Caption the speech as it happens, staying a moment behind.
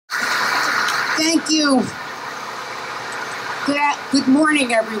Thank you. Good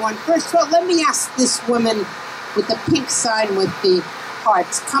morning, everyone. First of all, let me ask this woman with the pink sign with the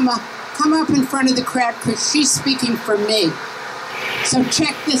hearts. Come up in front of the crowd because she's speaking for me. So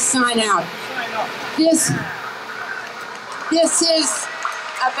check this sign out. This is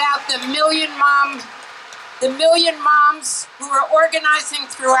about the million moms who are organizing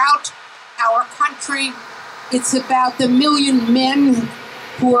throughout our country. It's about the million men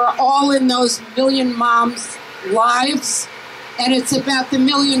who are all in those million moms' lives. And it's about the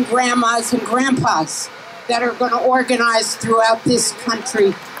million grandmas and grandpas that are going to organize throughout this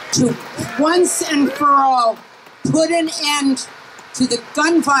country to once and for all put an end to the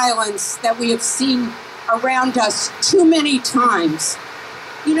gun violence that we have seen around us too many times.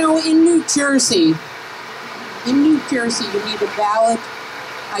 You know, in New Jersey, you need a valid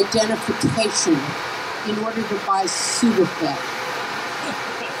identification in order to buy Sudafed.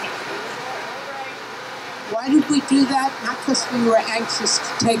 Why did we do that? Not because we were anxious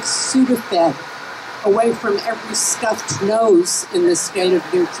to take Sudafed away from every stuffed nose in the state of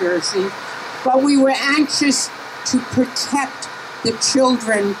New Jersey, but we were anxious to protect the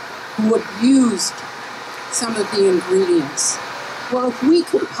children who abused some of the ingredients. Well, if we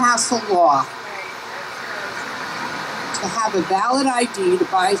could pass a law to have a valid ID to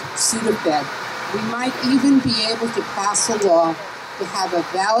buy Sudafed, we might even be able to pass a law to have a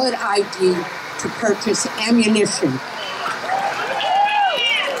valid ID to purchase ammunition.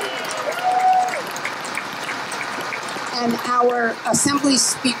 And our Assembly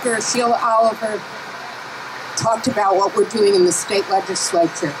Speaker, Sheila Oliver, talked about what we're doing in the state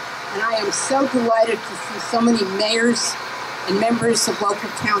legislature. And I am so delighted to see so many mayors and members of local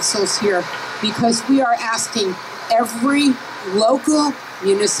councils here because we are asking every local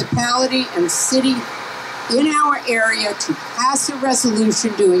municipality and city in our area to pass a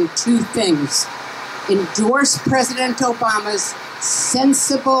resolution doing two things: endorse President Obama's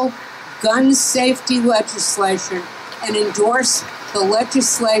sensible gun safety legislation and endorse the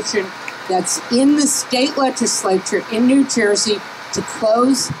legislation that's in the state legislature in New Jersey to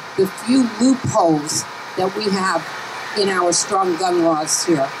close the few loopholes that we have in our strong gun laws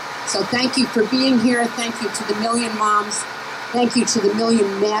here. So thank you for being here. Thank you to the million moms. Thank you to the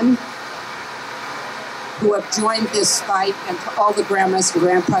million men who have joined this fight, and to all the grandmas and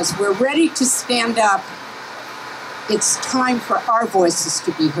grandpas. We're ready to stand up. It's time for our voices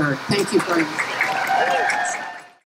to be heard. Thank you very much.